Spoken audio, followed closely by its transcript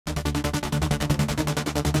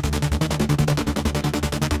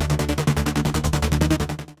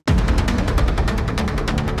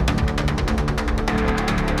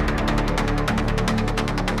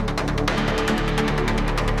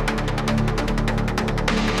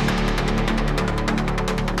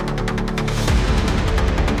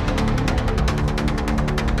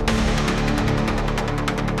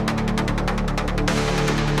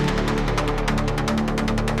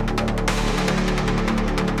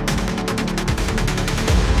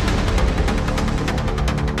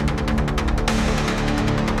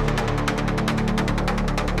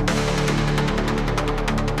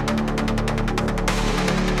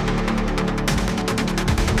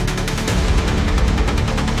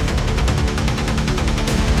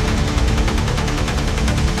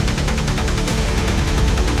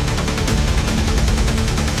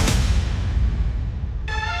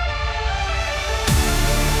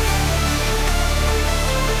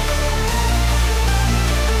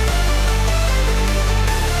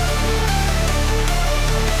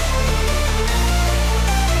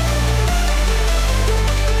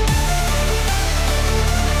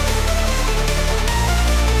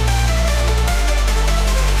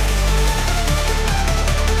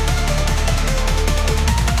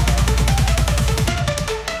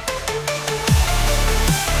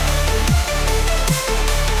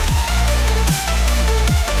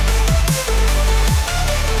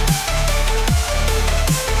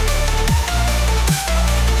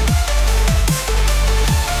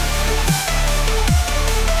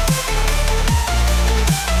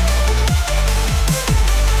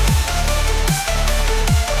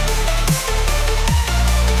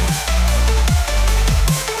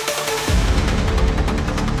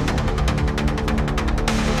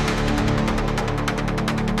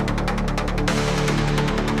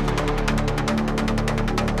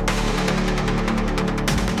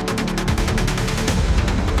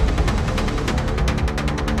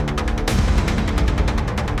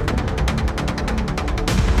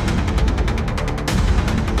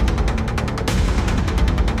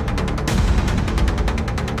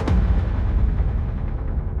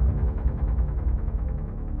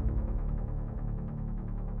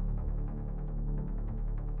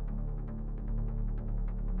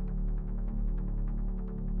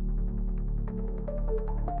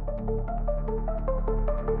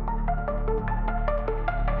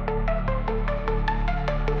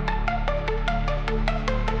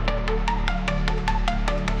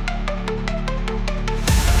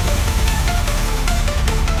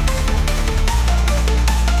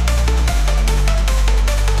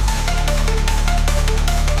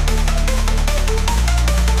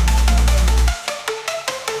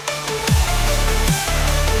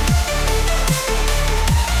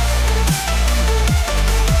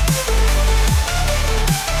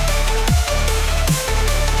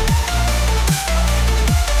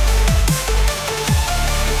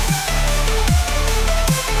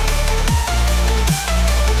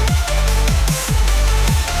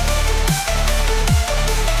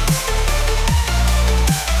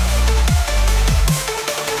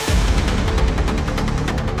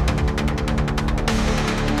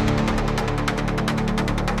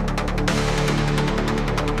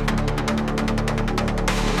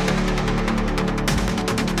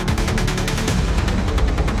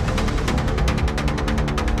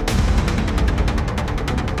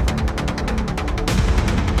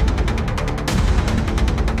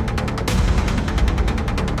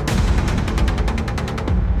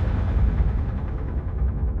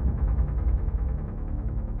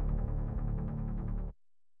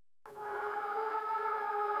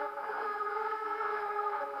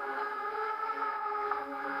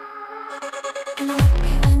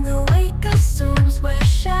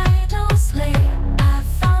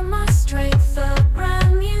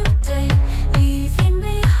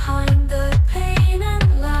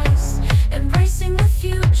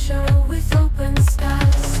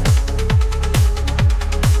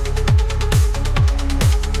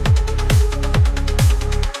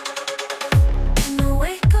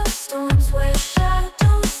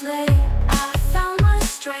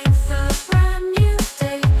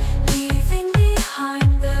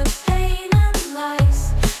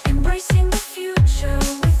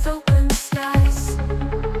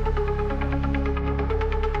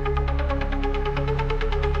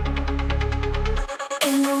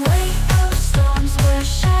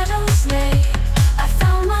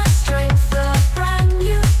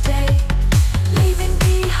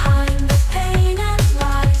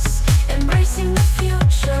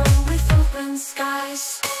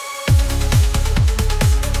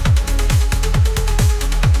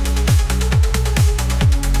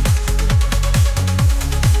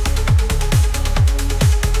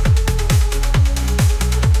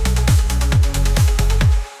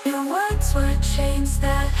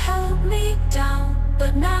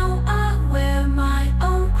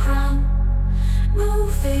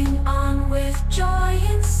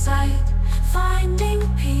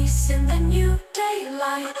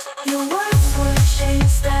Your words were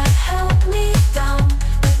chains that held me down,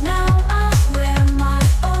 but now I wear my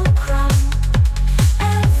own crown.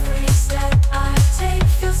 Every step I take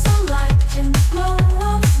feels so light in the glow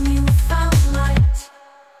of newfound light.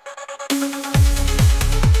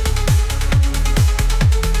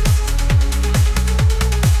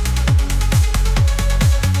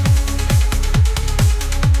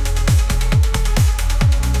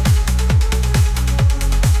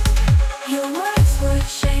 Your words were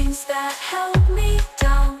chains that held me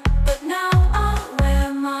down, but now I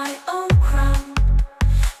wear my own crown.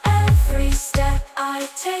 Every step I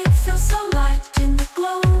take feels so light in the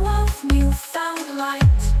glow of newfound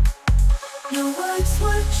light. Your words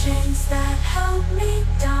were chains that held me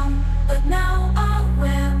down, but now I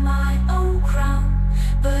wear my own crown.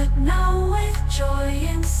 But now with joy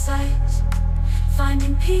in sight,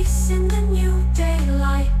 finding peace in the new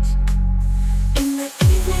daylight. In the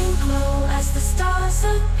evening glow as the stars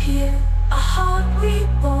appear, a heart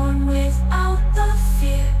reborn without the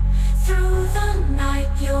fear. Through the night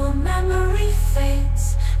your memory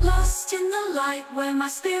fades, lost in the light where my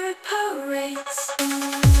spirit parades.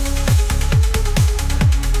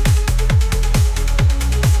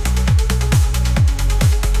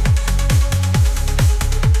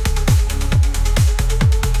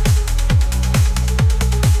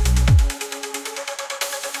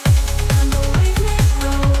 And the evening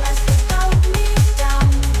glow as they held me down,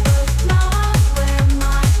 but now I wear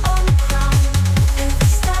my own crown. Every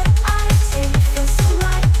step I take feels so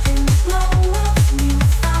light in the glow of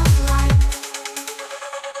newfound light.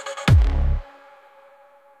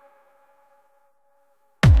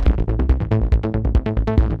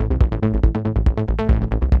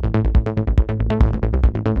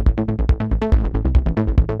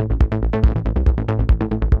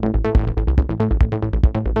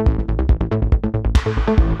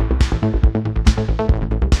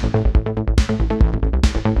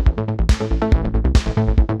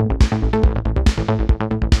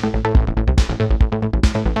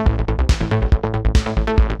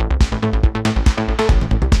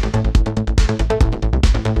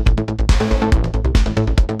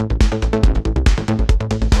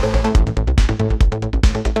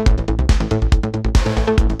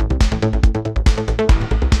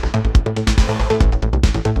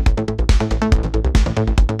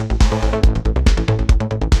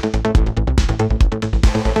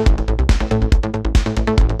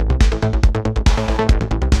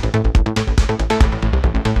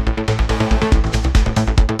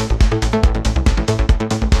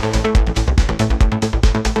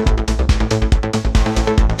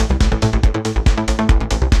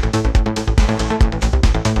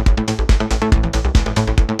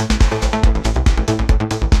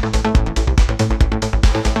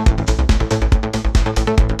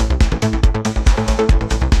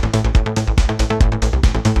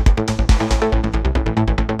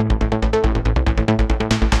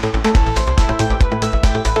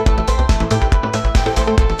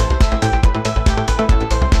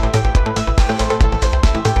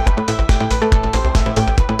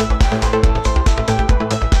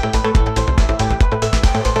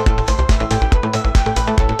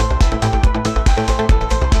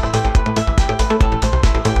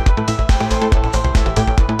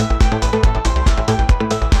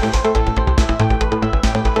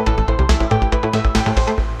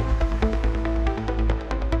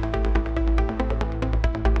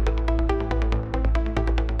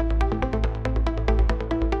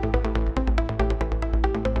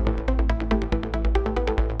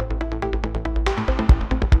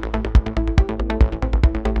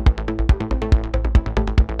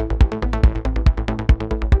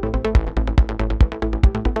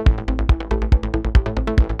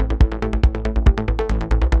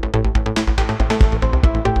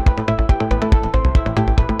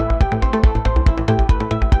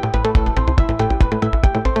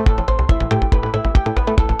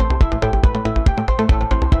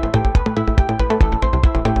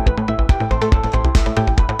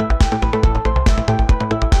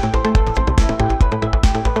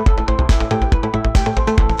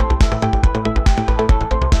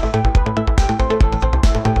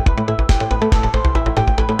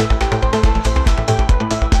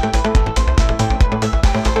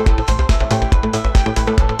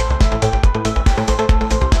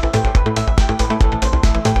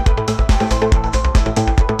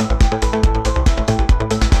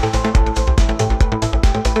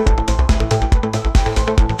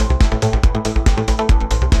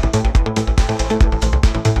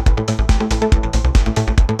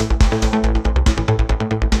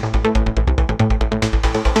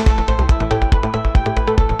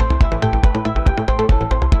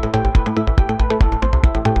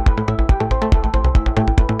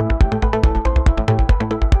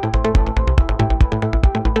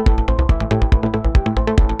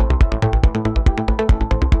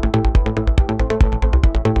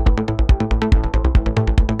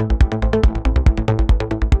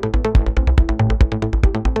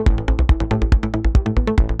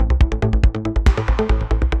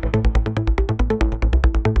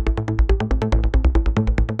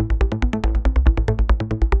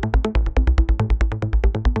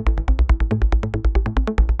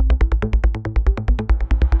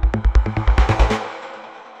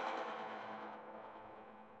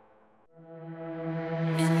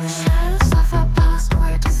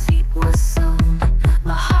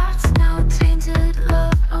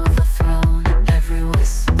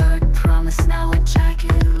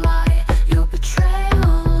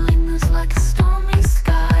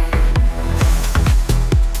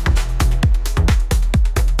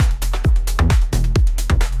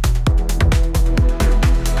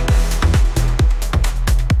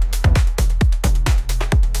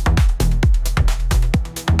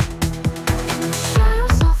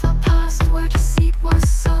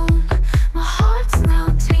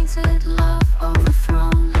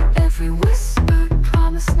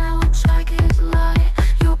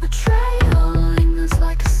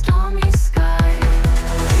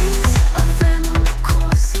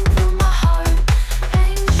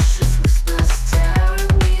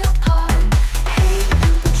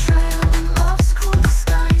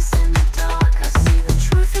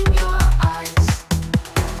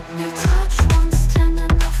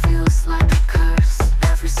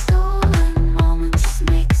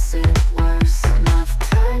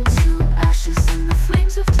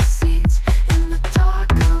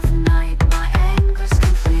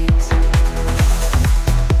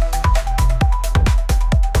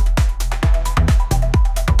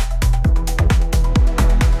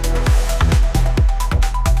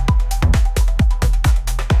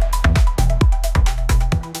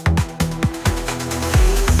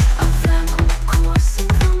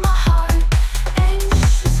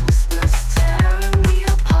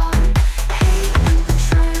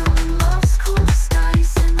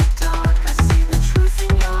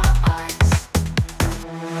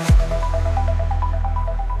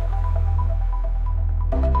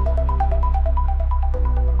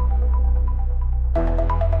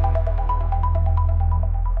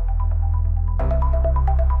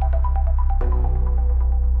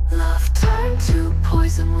 to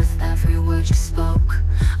poison with every word you spoke.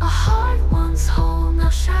 A heart once whole, now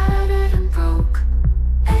shattered and broke.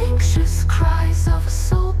 Anxious cries of a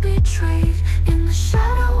soul betrayed. In the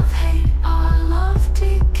shadow of hate, our love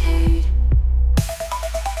decayed.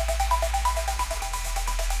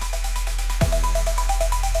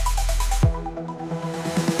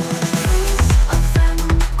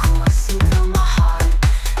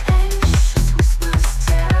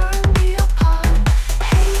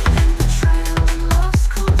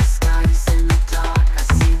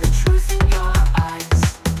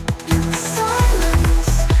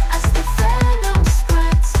 Silence as the venom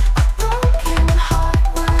spreads. A broken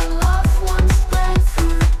heart.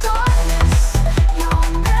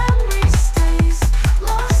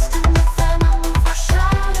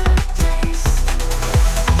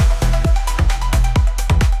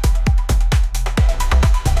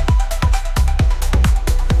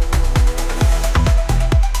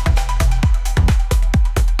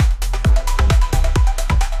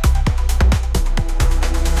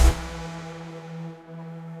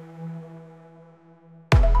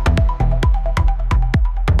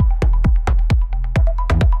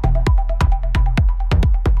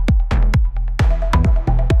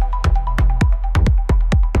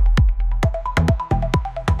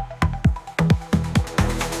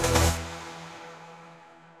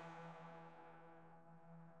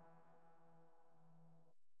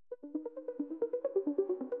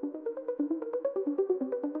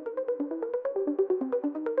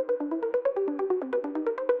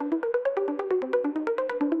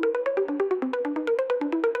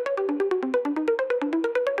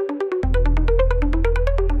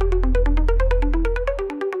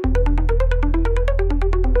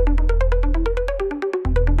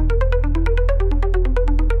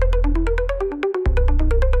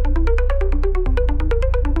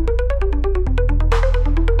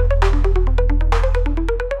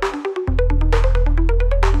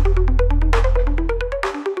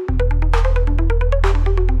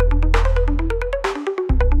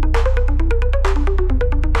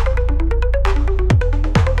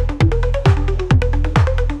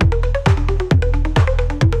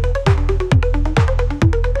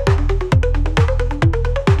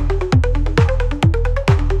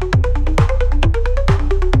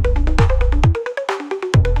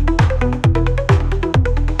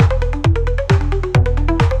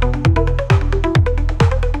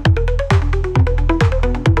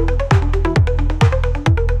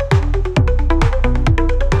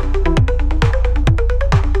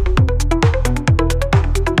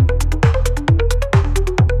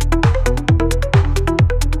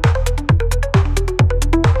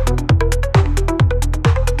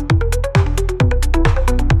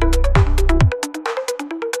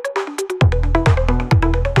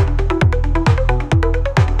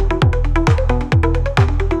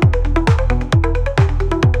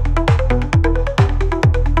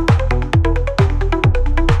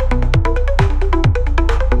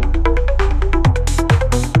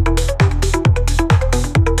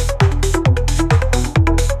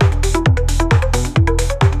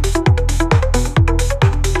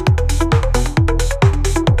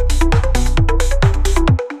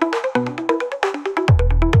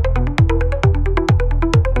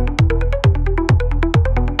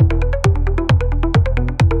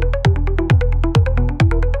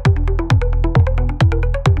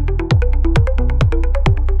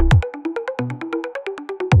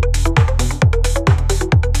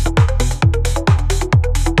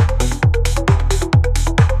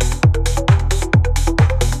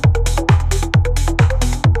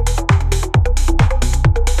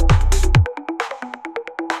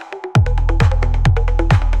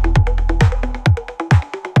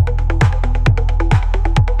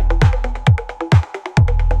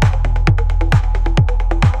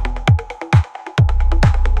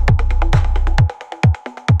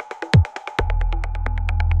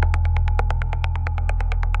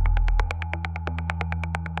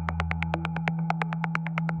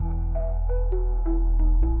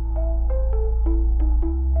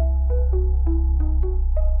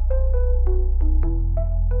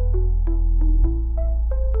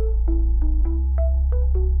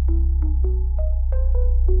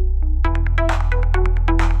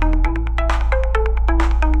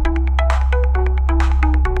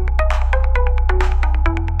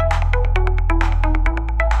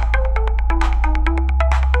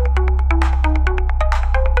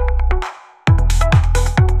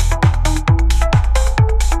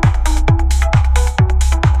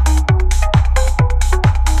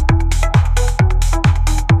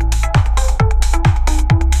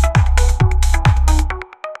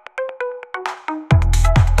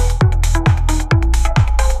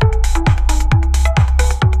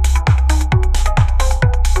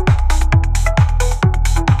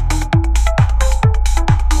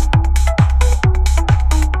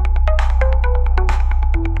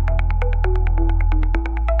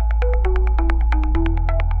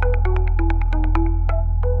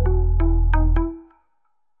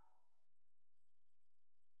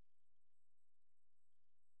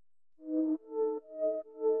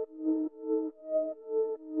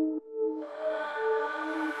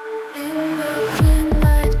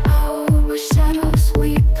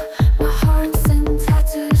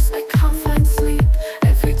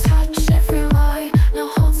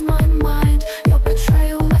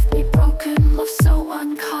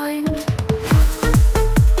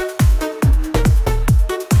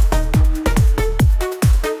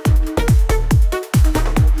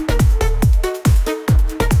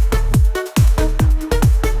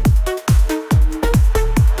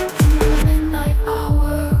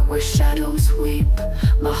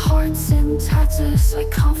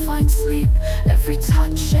 find sleep. Every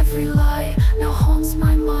touch, every lie now haunts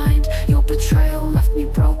my mind. Your betrayal left me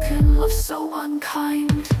broken, love so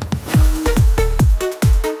unkind.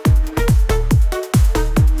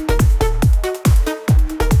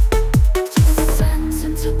 Descends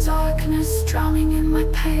into darkness, drowning in my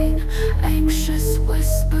pain. Anxious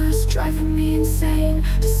whispers driving me insane.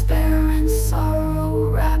 Despair and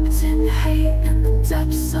sorrow wrapped in hate. In the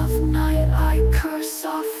depths of night I curse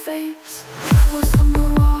our fate. Was a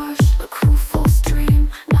mirage, a cruel false dream.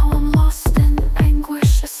 Now I'm lost in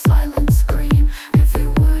anguish, a silent scream. Every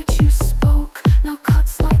word you spoke now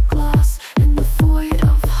cuts like glass. In the void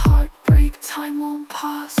of heartbreak, time won't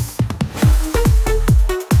pass.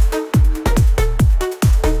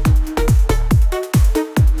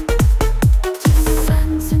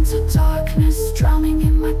 Descends into darkness, drowning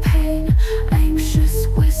in my pain. Anxious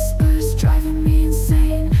whispers driving me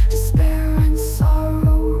insane. Despair and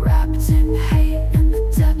sorrow wrapped in hate. In the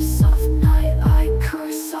depths of night I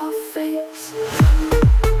curse our fate.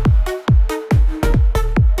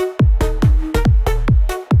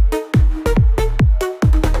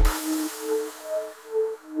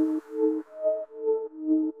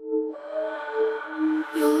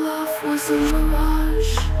 Your love was a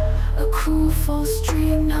mirage, a cruel false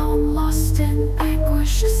dream. Now I'm lost in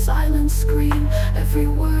anguish, a silent scream. Every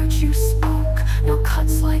word you spoke now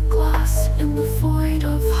cuts like glass. In the void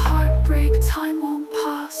of heartbreak, time won't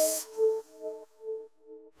pass.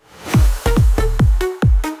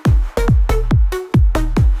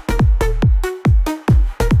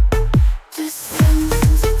 Descends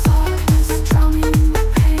into darkness, drowning in my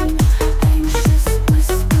pain. Anxious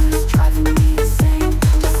whispers driving me insane.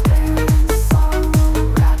 Despair and sorrow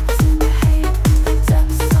wrapped in hate. In the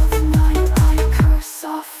depths of night I curse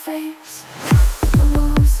our fate.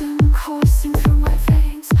 Frozen coursing through my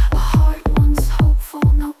veins. A heart once hopeful,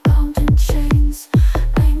 now bound in chains.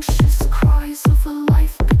 Anxious cries of a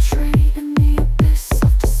life betrayed. In the abyss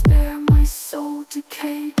of despair my soul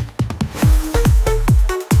decayed.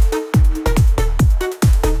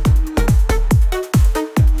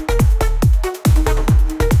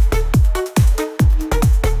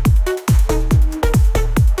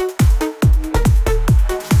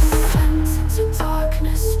 Descends into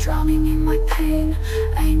darkness, drowning in my pain.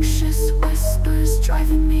 Anxious whispers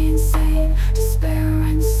driving me insane. Despair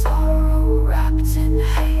and sorrow wrapped in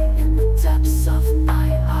hate. In the depths of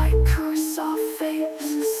night I curse our fate.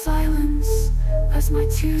 In the silence, as my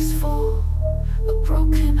tears fall, a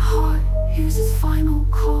broken heart hears its final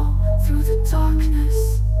call. Through the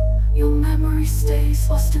darkness, your memory stays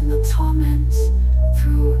lost in the torment.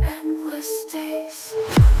 Through endless days.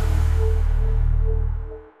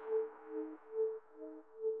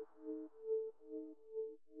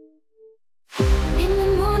 In the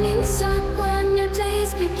morning sun, when your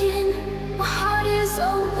days begin, my heart is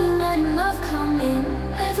open, letting love come in.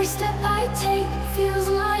 Every step I take feels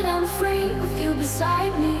light and free. With you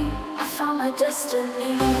beside me, I found my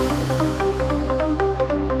destiny.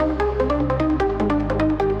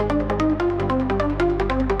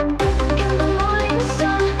 In the morning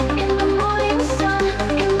sun, in the morning sun,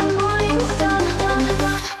 in the morning sun.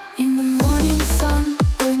 In the morning sun,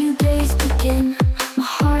 when new days begin, my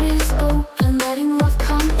heart is open, letting love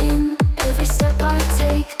come in. Every step I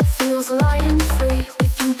take feels light and free.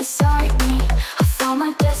 With you beside me, I found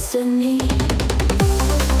my destiny.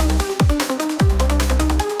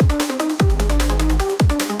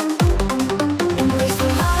 Embrace the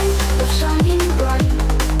light, love shining bright.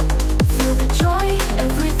 Feel the joy,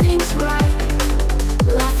 everything's right.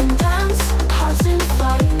 Laugh and dance, hearts in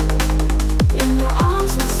flight. In your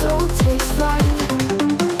arms, my soul takes flight.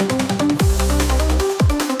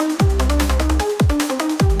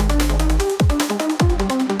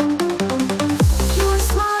 Your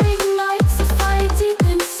smile ignites a fire deep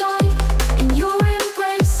inside. In your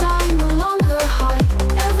embrace I no longer hide.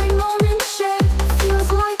 Every moment shared feels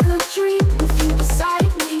like a dream. With you beside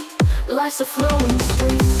me, life's a flowing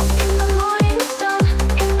stream. In the morning sun,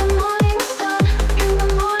 in the morning sun, in the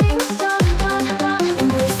morning sun.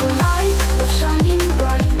 Embrace the light, love shining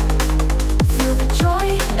bright. Feel the joy,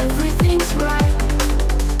 everything's right.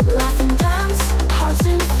 Laugh and dance, hearts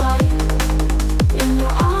in flight. In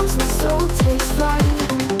your arms, my soul takes flight.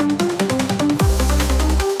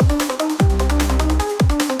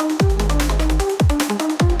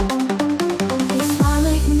 Your smile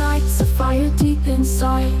ignites a fire deep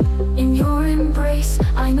inside. In your embrace,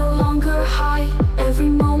 I no longer hide. Every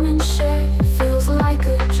moment shared feels like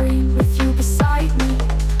a dream. With you beside me,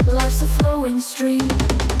 life's a flowing stream.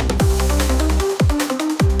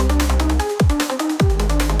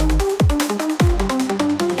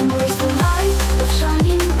 Embrace the light, love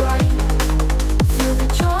shining bright. Feel the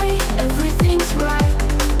joy,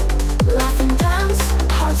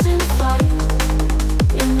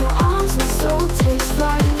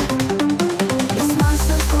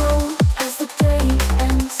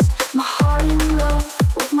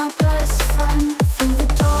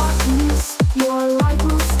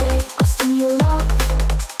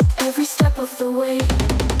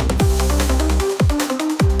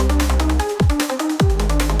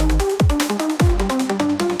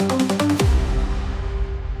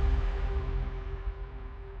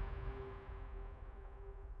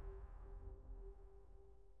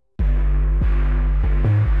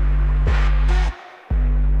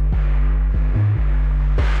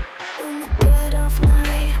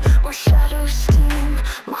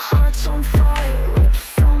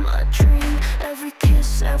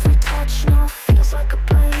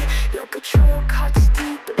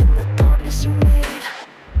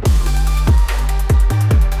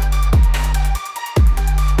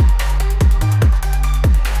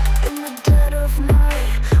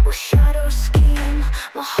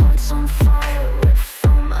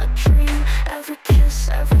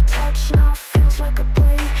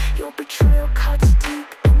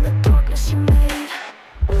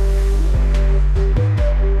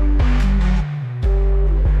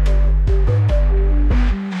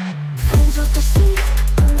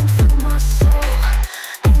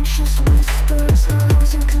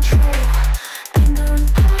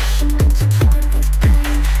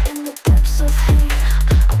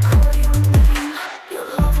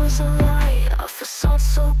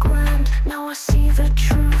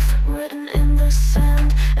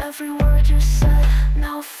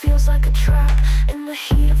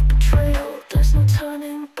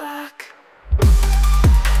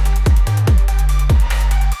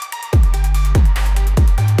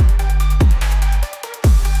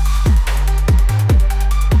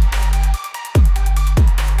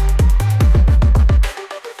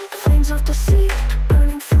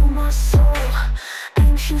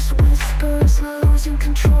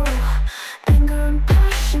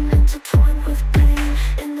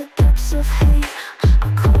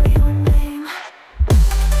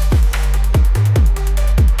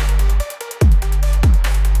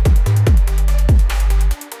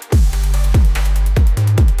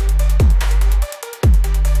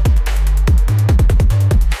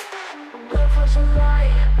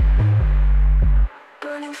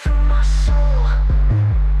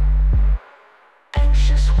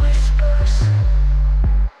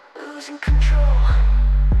 control.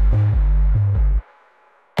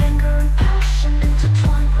 Anger and passion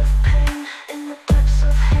intertwined with pain. In the depths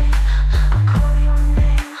of hate, I call your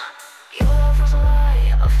name. Your love was a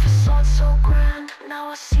lie, a facade so grand. Now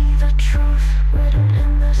I see the truth written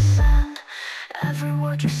in the sand. Every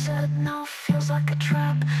word you said now feels like a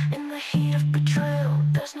trap. In the heat of betrayal,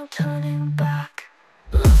 there's no turning back.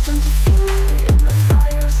 Love turned to fury in the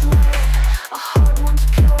fire's light. A heart once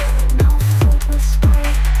pure, now filled with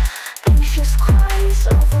spray. Anxious cries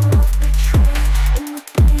of a love betrayed. In the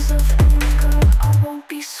blaze of anger, I won't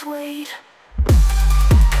be swayed.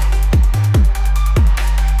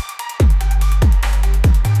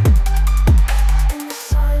 In the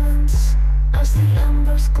silence, as the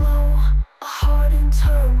embers glow, a heart in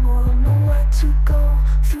turmoil, nowhere to go.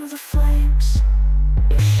 Through the flames,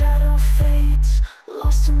 your shadow fades,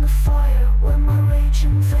 lost in the fire where my rage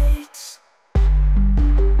invades.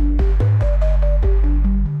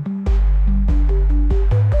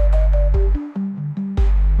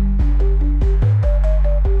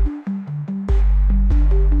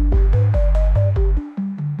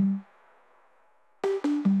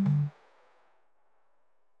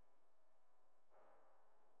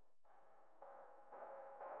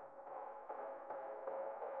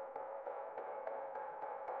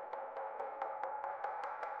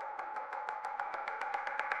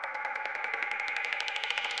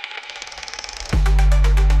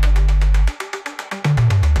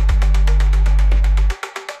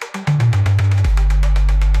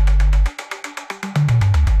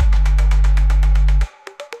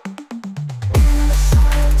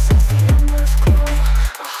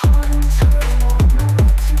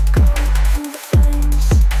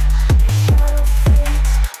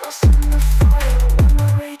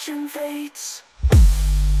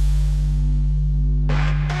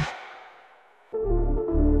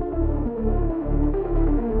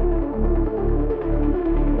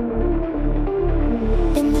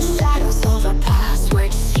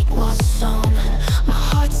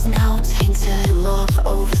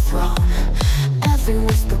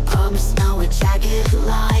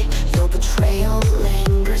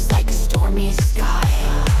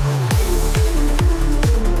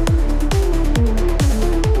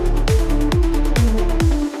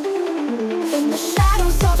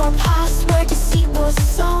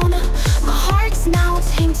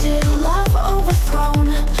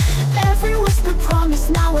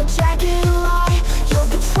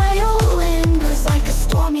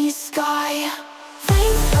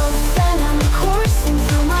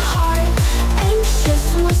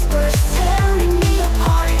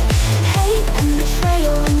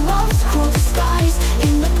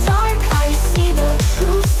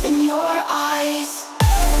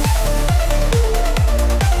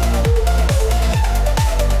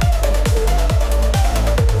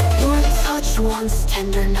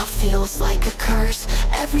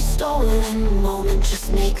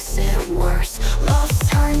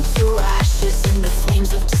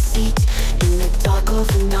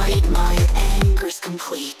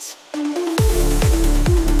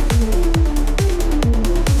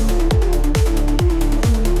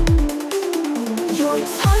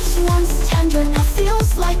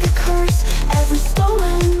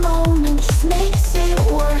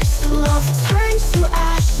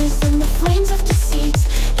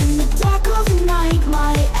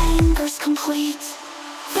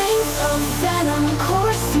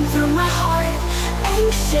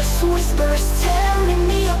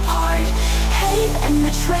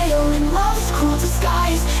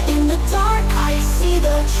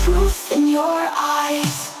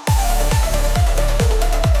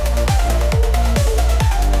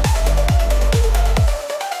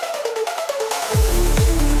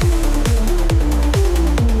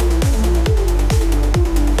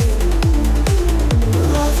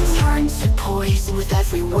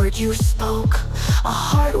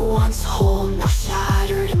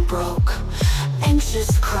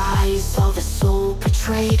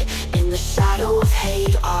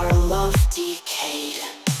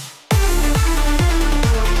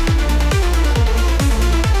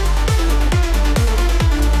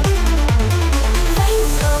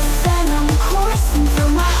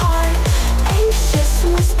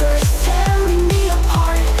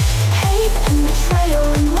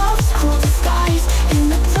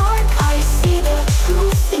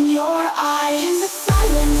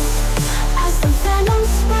 Silence, as the venom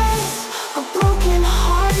spreads, a broken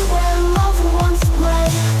heart.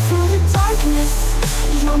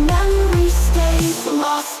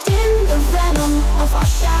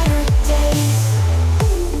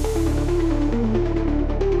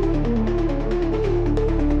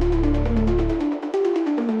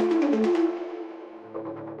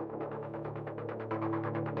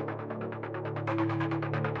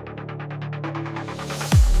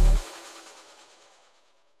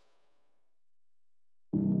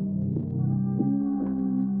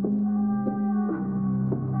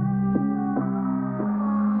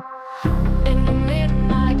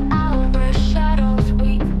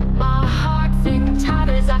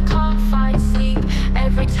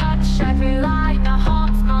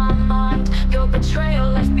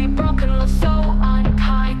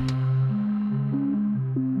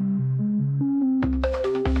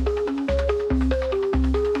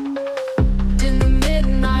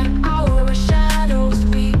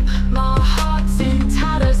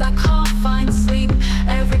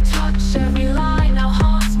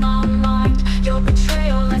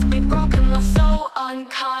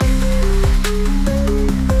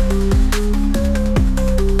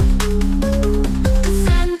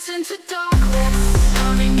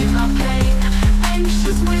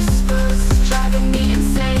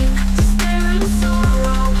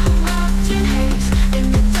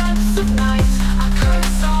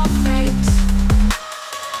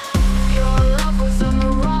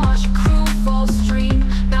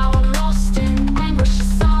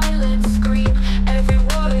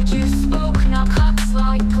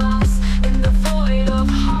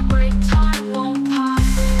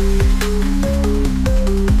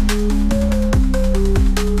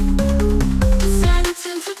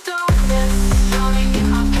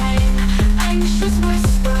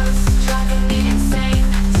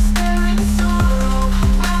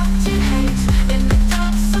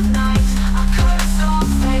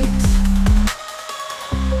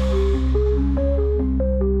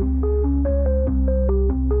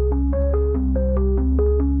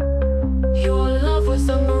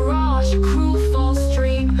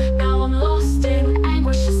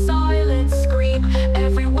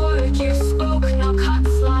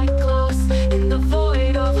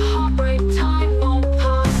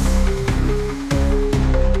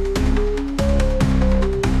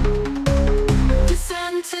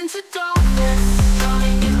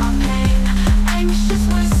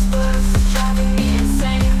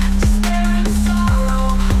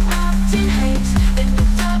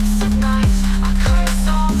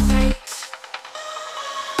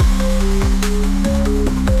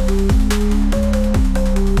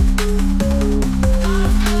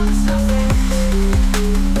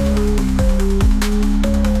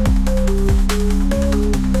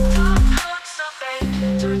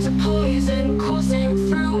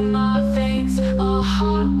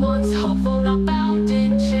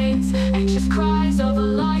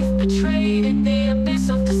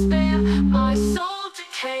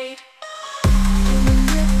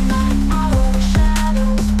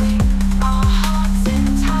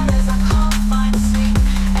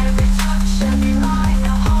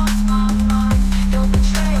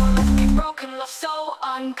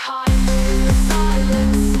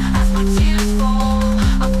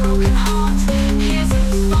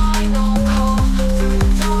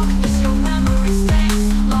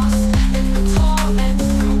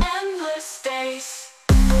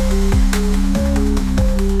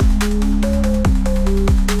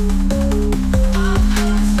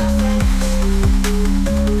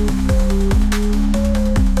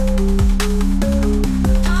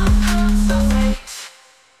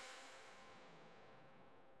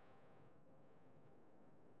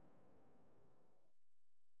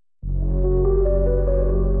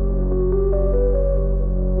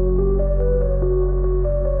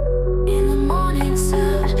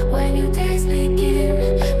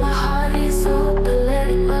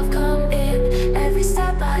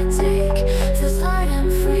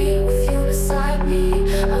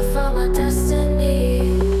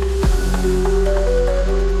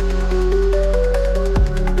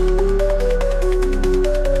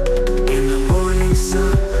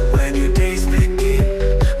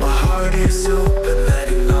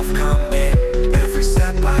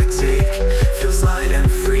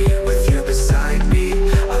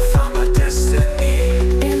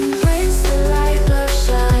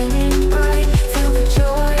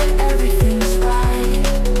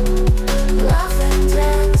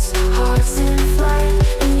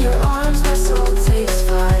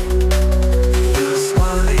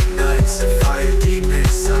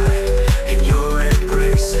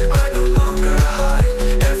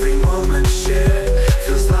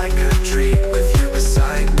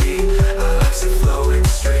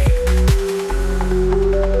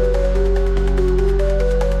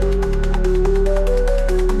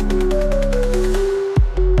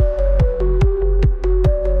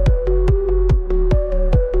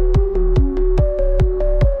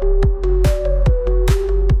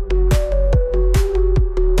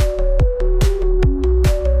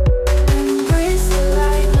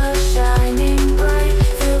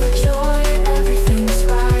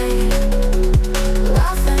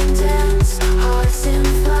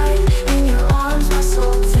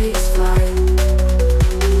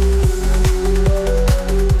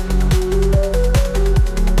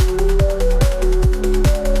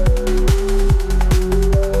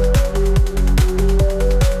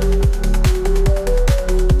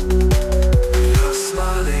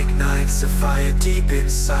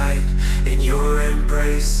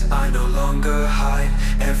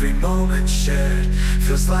 moment shared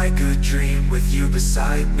feels like a dream with you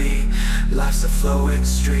beside me. Life's a flowing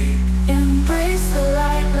stream. Embrace the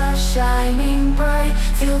light, love shining bright.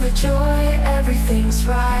 Feel the joy, everything's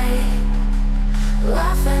right.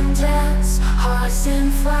 Laugh and dance, hearts in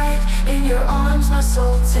flight. In your arms my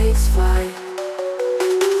soul takes flight.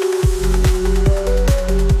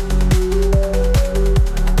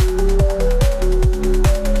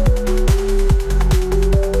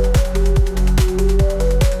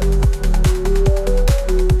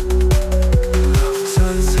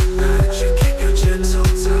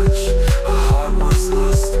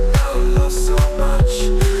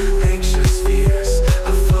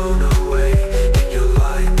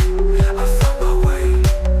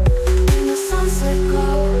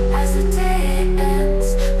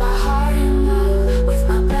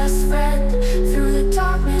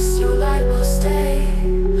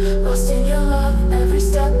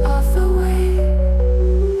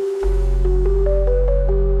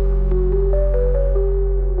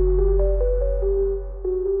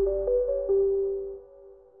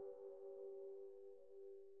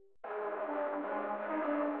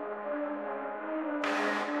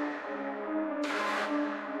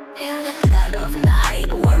 In the dead of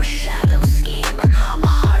night, where shadows scheme,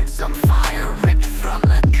 my heart's on fire, ripped from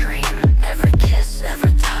a dream. Every kiss,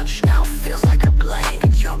 every touch now feels like a blade.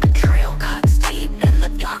 Your betrayal cuts deep in the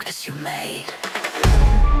darkness you made.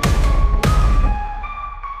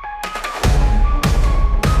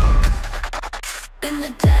 In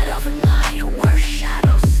the dead of night, where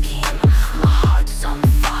shadows scheme, my heart's on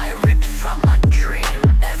fire, ripped from a dream.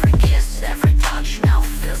 Every kiss, every touch now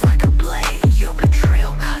feels like a blade. Your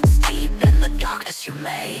betrayal cuts deep in the darkness you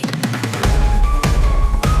made.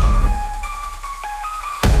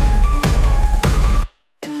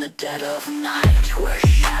 In the dead of night, where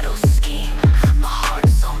shadows scheme, my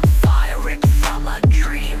heart's on fire, ripped from a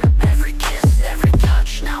dream. Every kiss, every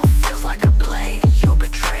touch now feels like a blade. Your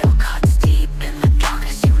betrayal cuts deep in the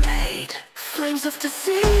darkness you made. Flames of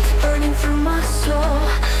deceit burning through my soul.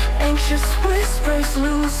 Anxious whispers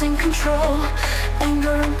losing control.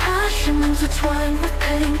 Anger and passion intertwined with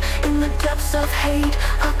pain. In the depths of hate,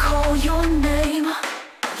 I call your name.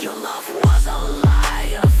 Your love was a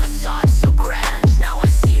lie, a facade so grand. Now I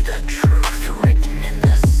see the truth written in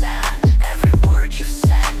the sand. Every word you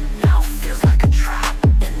said now feels like a trap.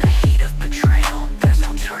 In the heat of betrayal, there's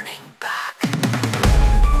no turning back.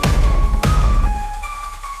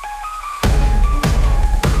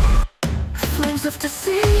 Flames of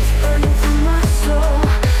deceit burning through my soul.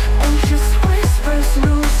 Anxious whispers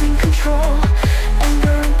losing control.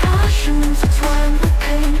 Anger and passion intertwined with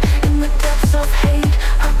pain. In the depths of hate,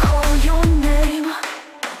 I call your name.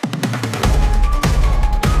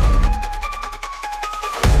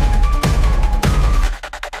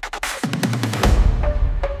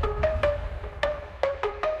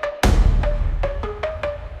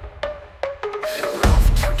 Your love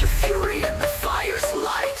turned to fury in the fire's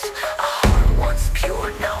light. A heart once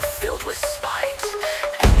pure, now filled with spite.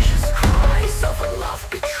 Anxious cries of a love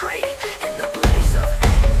betrayed. In the blaze of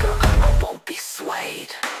anger, I won't be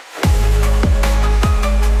swayed.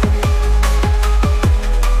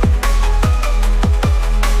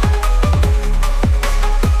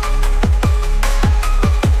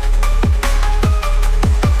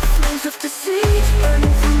 Flames of deceit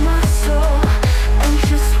burning through my soul.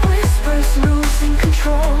 Anxious whispers losing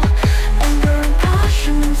control. Anger and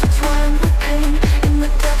passion intertwined with pain. In the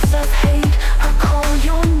depths of hate, I call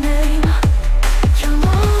your name. Your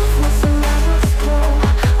love was a lover's glow.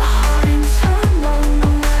 A heart in turmoil,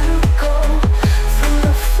 nowhere to go. Through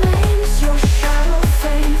the flames, your shadow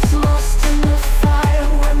fades. Lost in the fire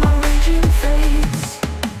where my raging fades.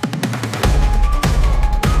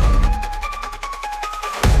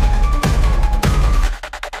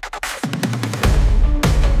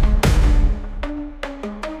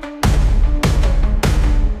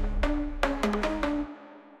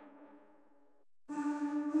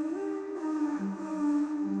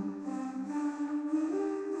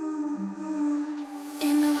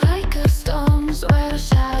 In the wake of storms where the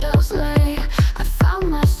shadows lay, I found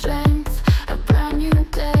my strength, a brand new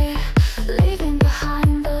day. Leaving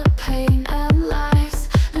behind the pain and lies,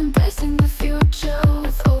 embracing the future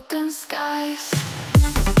with open skies.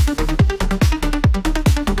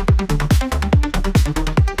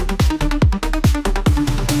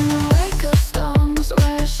 In the wake of storms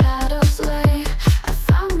where shadows lay, I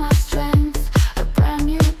found my strength, a brand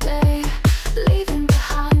new day. Leaving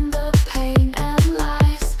behind the pain and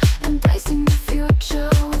lies, embracing the future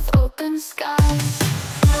with open skies.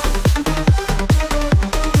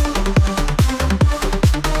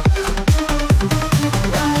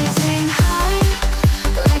 Rising high,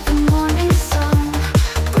 like the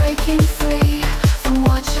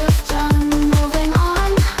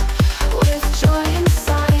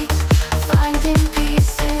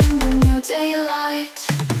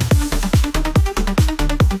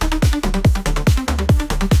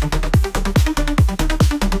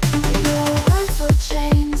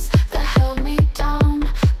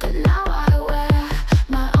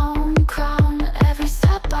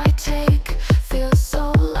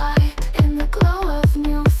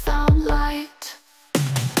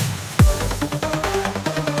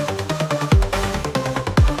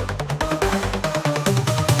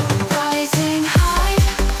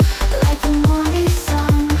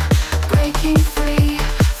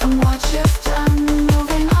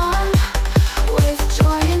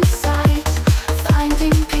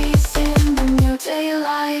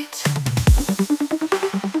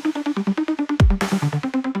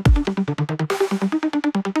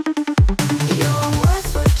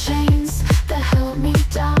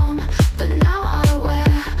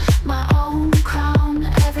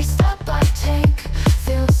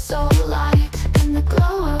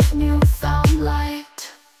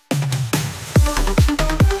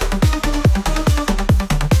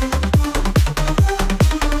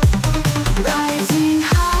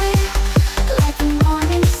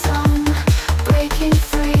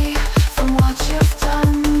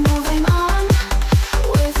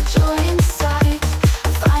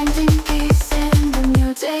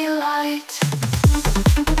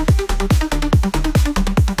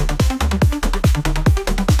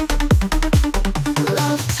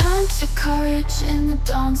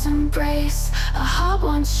once embraced. A heart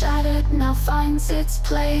once shattered now finds its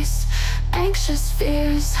place. Anxious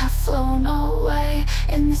fears have flown away.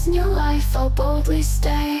 In this new life I'll boldly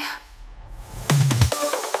stay.